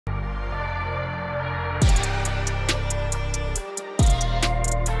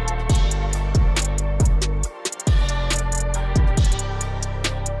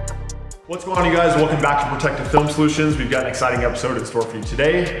What's going on, you guys? Welcome back to Protective Film Solutions. We've got an exciting episode in store for you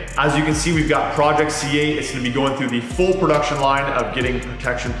today. As you can see, we've got Project C8. It's going to be going through the full production line of getting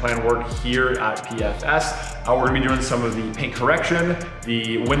protection plan work here at PFS. We're going to be doing some of the paint correction,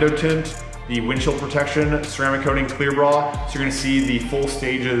 the window tint, the windshield protection, ceramic coating, clear bra. So you're going to see the full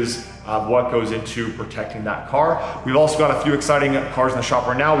stages of what goes into protecting that car. We've also got a few exciting cars in the shop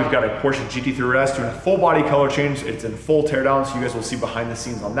right now. We've got a Porsche GT3RS doing a full body color change. It's in full teardown, so you guys will see behind the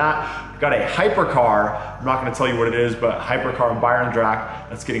scenes on that. We've got a hypercar. I'm not gonna tell you what it is, but hypercar and Byron Drac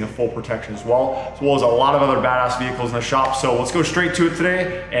that's getting a full protection as well as a lot of other badass vehicles in the shop. So let's go straight to it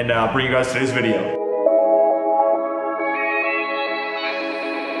today and bring you guys today's video.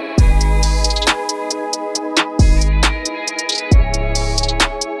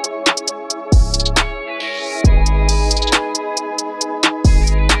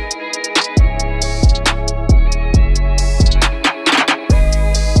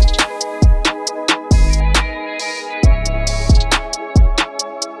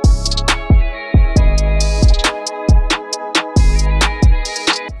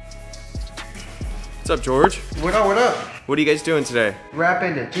 What's up, George? What up, what up? What are you guys doing today?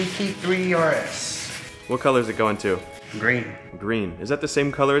 Wrapping the GT3RS. What color is it going to? Green. Green. Is that the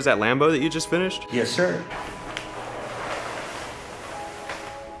same color as that Lambo that you just finished? Yes, sir.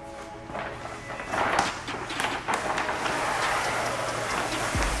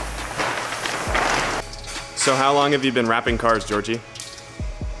 So how long have you been wrapping cars, Georgie?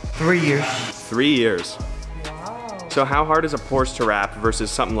 3 years. 3 years. Wow. So how hard is a Porsche to wrap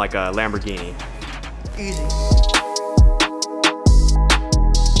versus something like a Lamborghini? Easy.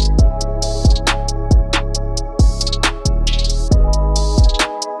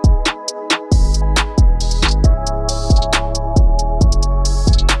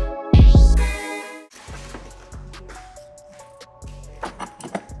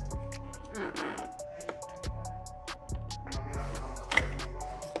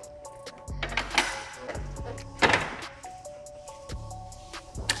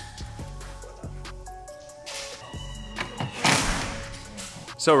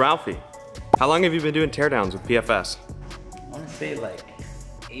 So Ralphie, how long have you been doing teardowns with PFS? I want to say like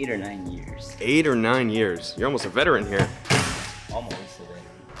 8 or 9 years. 8 or 9 years. You're almost a veteran here. Almost a veteran.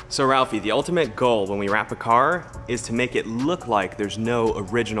 So Ralphie, the ultimate goal when we wrap a car is to make it look like there's no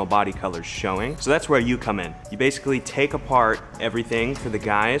original body colors showing. So that's where you come in. You basically take apart everything for the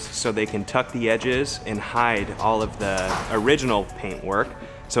guys so they can tuck the edges and hide all of the original paint work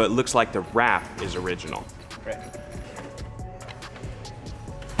so it looks like the wrap is original. Right.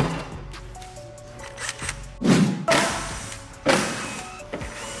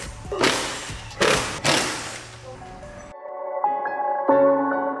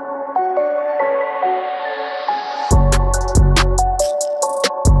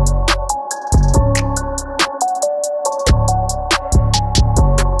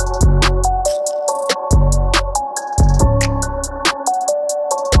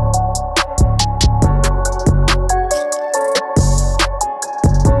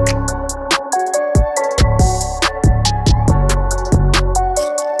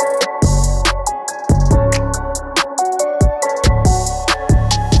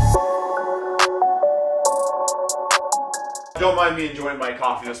 Don't mind me enjoying my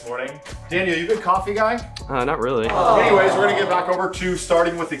coffee this morning. Daniel, you a good coffee guy? Not really. Anyways, we're gonna get back over to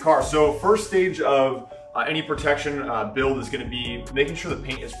starting with the car. So first stage of any protection build is gonna be making sure the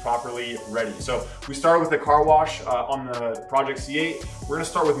paint is properly ready. So we started with the car wash on the Project C8. We're gonna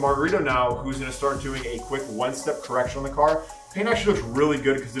start with Margarito now, who's gonna start doing a quick one-step correction on the car. Paint actually looks really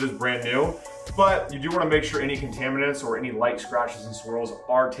good because it is brand new, but you do want to make sure any contaminants or any light scratches and swirls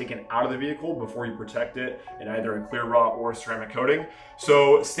are taken out of the vehicle before you protect it in either a clear bra or ceramic coating.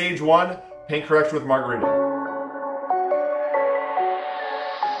 So stage one, paint correction with Margarito.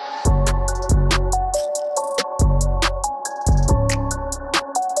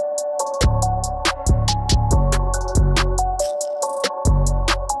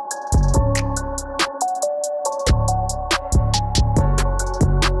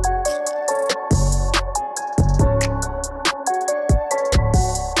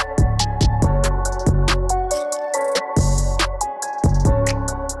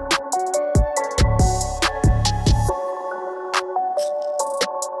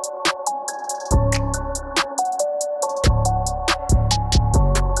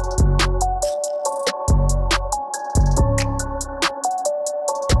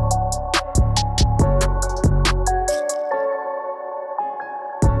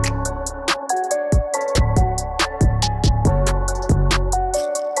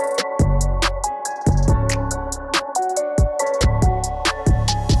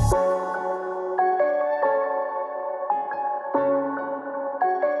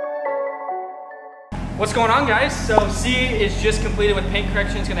 What's going on, guys? So C8 is just completed with paint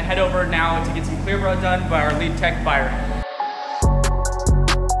correction. It's gonna head over now to get some clear brush done by our lead tech, Byron.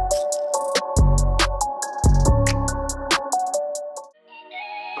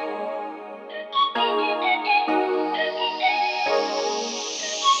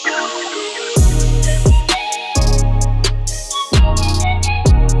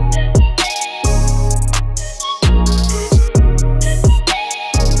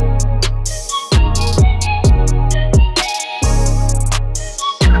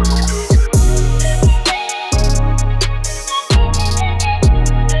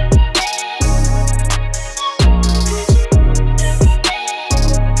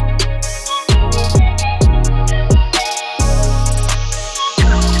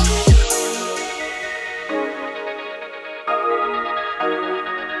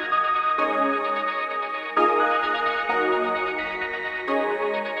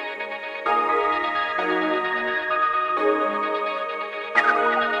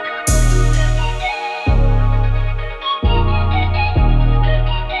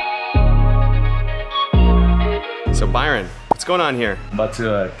 So Byron, what's going on here? About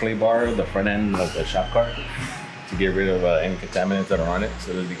to clay bar the front end of the shop car to get rid of any contaminants that are on it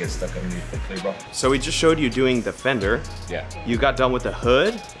so that they get stuck underneath the clay bar. So we just showed you doing the fender. Yeah. You got done with the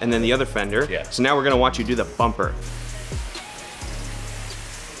hood and then the other fender. Yeah. So now we're gonna watch you do the bumper.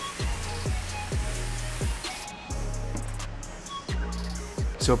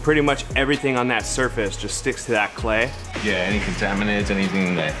 So pretty much everything on that surface just sticks to that clay. Yeah, any contaminants,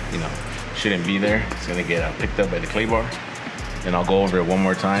 anything that, you know, shouldn't be there, it's gonna get picked up by the clay bar. Then I'll go over it one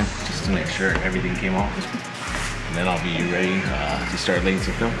more time just to make sure everything came off. And then I'll be ready to start laying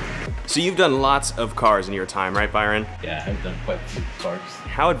some film. So you've done lots of cars in your time, right, Byron? Yeah, I've done quite a few cars.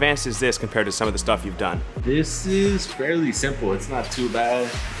 How advanced is this compared to some of the stuff you've done? This is fairly simple. It's not too bad.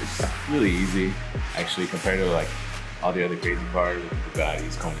 It's really easy, actually, compared to like all the other crazy cars,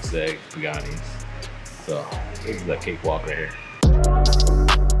 Bugattis, Koenigsegg, Pagani's. So this is a cakewalk right here.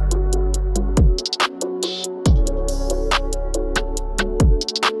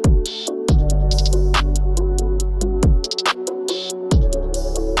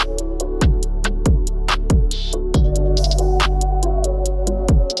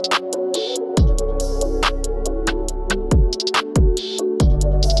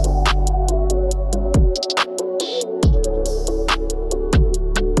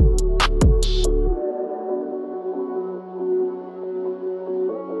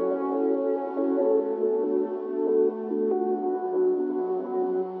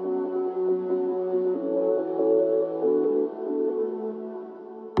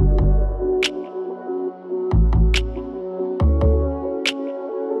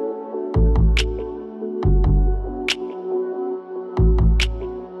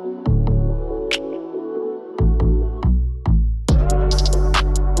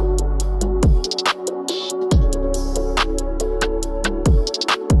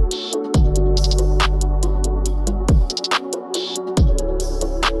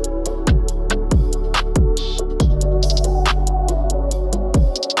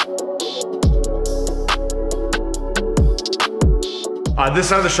 This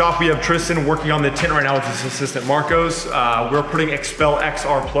side of the shop, we have Tristan working on the tint right now with his assistant Marcos. We're putting Expel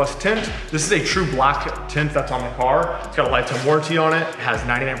XR Plus tint. This is a true black tint that's on the car. It's got a lifetime warranty on it. It has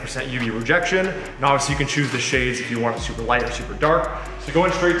 99% UV rejection. And obviously you can choose the shades if you want it super light or super dark. So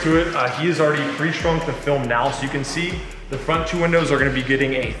going straight to it, he has already pre-shrunk the film now, so you can see the front two windows are gonna be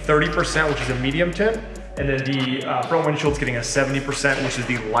getting a 30%, which is a medium tint. And then the front windshield's getting a 70%, which is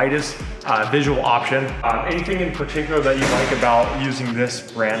the lightest visual option. Anything in particular that you like about using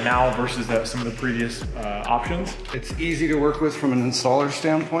this brand now versus some of the previous options? It's easy to work with from an installer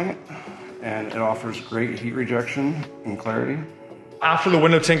standpoint, and it offers great heat rejection and clarity. After the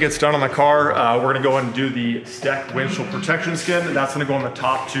window tint gets done on the car, we're gonna go ahead and do the Steck windshield protection skin. That's gonna go on the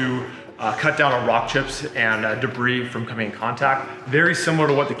top to cut down on rock chips and debris from coming in contact. Very similar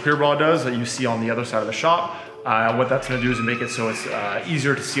to what the clear bra does that you see on the other side of the shop. What that's gonna do is make it so it's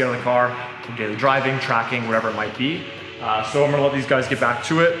easier to see out of the car for daily driving, tracking, whatever it might be. So I'm gonna let these guys get back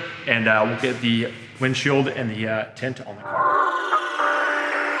to it, and we'll get the windshield and the tint on the car.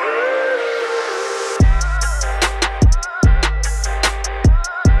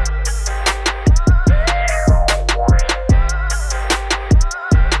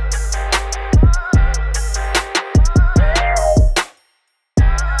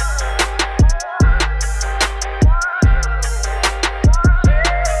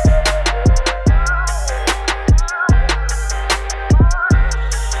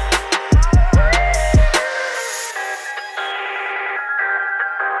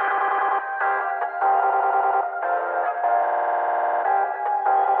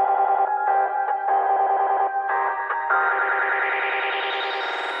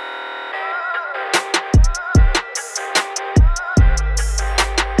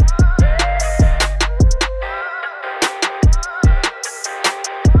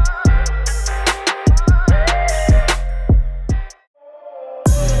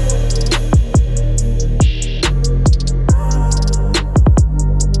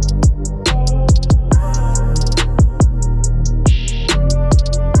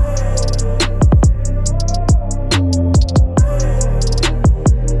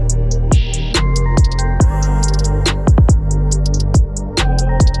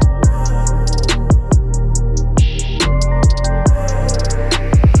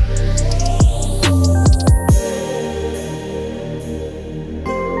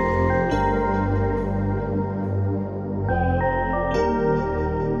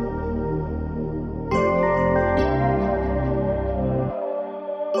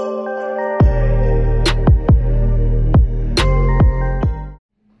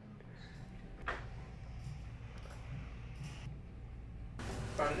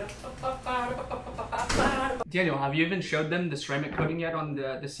 Daniel, have you even showed them the ceramic coating yet on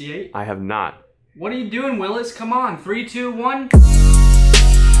the C8? I have not. What are you doing, Willis? Come on, 3, 2, 1.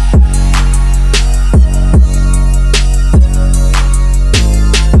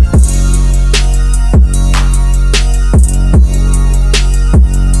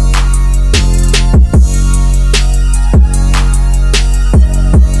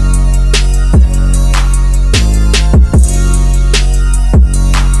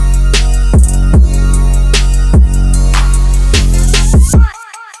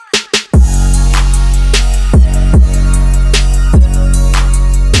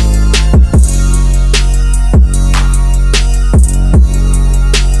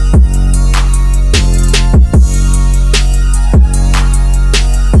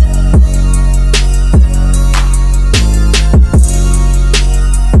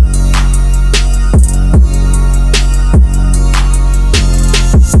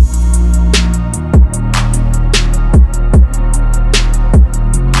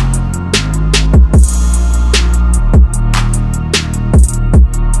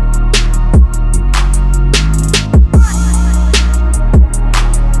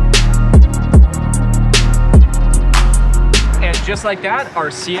 Just like that, our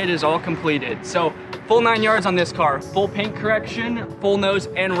C8 is all completed. So full 9 yards on this car, full paint correction, full nose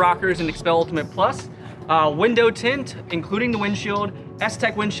and rockers in Expel Ultimate Plus, window tint, including the windshield,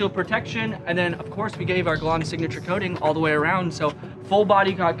 S-Tech windshield protection, and then of course we gave our Glanz signature coating all the way around. So full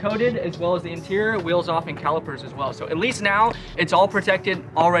body got coated as well as the interior, wheels off and calipers as well. So at least now it's all protected,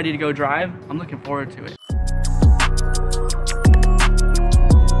 all ready to go drive. I'm looking forward to it.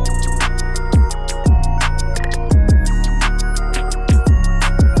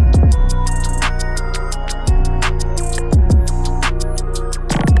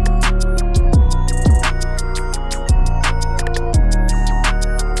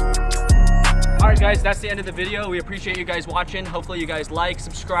 Guys, that's the end of the video. We appreciate you guys watching. Hopefully you guys like,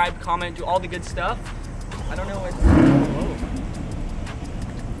 subscribe, comment, do all the good stuff. I don't know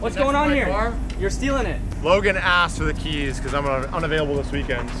what's going on here. Car? You're stealing it. Logan asked for the keys because I'm unavailable this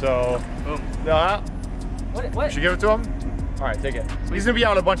weekend, so boom. What? You should give it to him? All right, take it. He's gonna be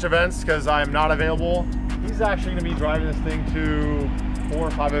out at a bunch of events because I'm not available. He's actually gonna be driving this thing to 4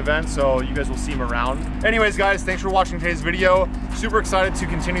 or 5 events, so you guys will see him around. Anyways, guys, thanks for watching today's video. Super excited to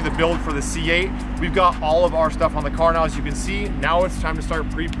continue the build for the C8. We've got all of our stuff on the car now, as you can see. Now it's time to start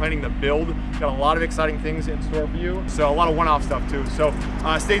pre-planning the build. Got a lot of exciting things in store for you, so a lot of one-off stuff too. So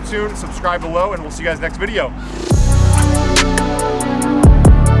stay tuned, subscribe below, and we'll see you guys next video.